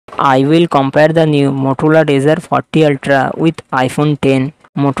I will compare the new Motorola Razr 40 Ultra with iPhone 10.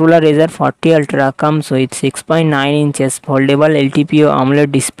 Motorola Razr 40 Ultra comes with 6.9 inches foldable LTPO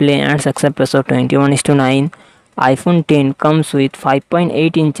AMOLED display and success ratio 21:9. iPhone 10 comes with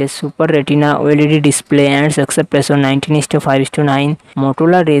 5.8 inches Super Retina OLED display and success ratio 19:5:9.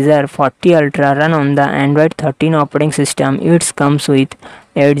 Motorola Razr 40 Ultra run on the Android 13 operating system. It comes with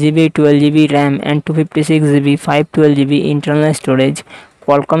 8GB, 12GB RAM and 256GB, 512GB internal storage.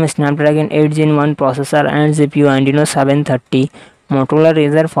 Qualcomm Snapdragon 8 Gen 1 processor and CPU Adreno 730. Motorola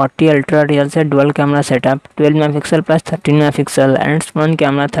Razr 40 Ultra reals a dual camera setup, 12 MP plus 13 MP and front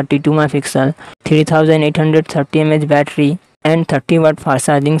camera 32 MP, 3830 mAh battery and 30 watt fast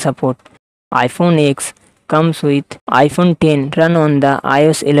charging support. iPhone X comes with iPhone 10 run on the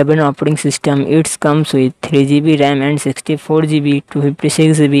iOS 11 operating system. It comes with 3GB RAM and 64GB,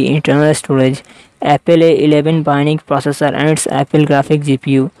 256GB internal storage. Apple A11 Bionic processor and its Apple graphic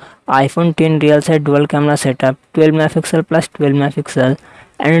GPU. iPhone 10 reals a dual camera setup, 12 MP plus 12 MP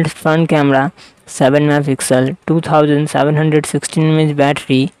and its front camera 7 MP, 2716 mAh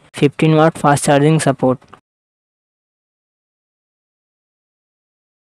battery, 15 watt fast charging support.